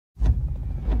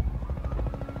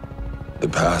The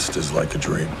past is like a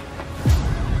dream.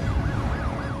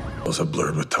 Those are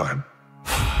blurred with time.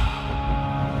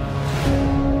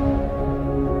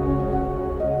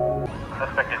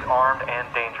 Suspect is armed and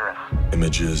dangerous.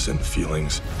 Images and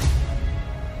feelings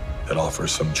that offer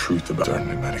some truth about our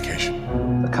new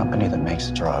medication. The company that makes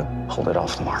the drug pulled it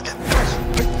off the market.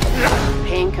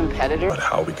 Paying competitor. But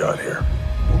how we got here.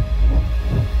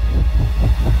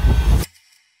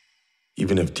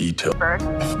 Even if detail.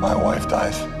 If my wife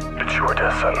dies, it's your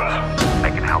death sentence. I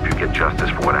can help you get justice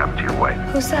for what happened to your wife.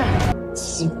 Who's that? I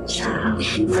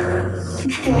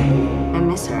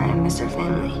miss her. I miss her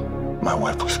family. My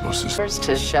wife was supposed to... First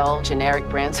to sell generic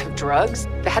brands of drugs?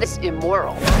 That is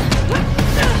immoral.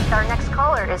 Our next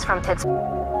caller is from Pittsburgh.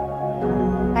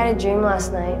 I had a dream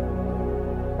last night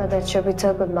about that trip we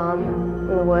took with Mom in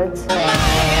the woods.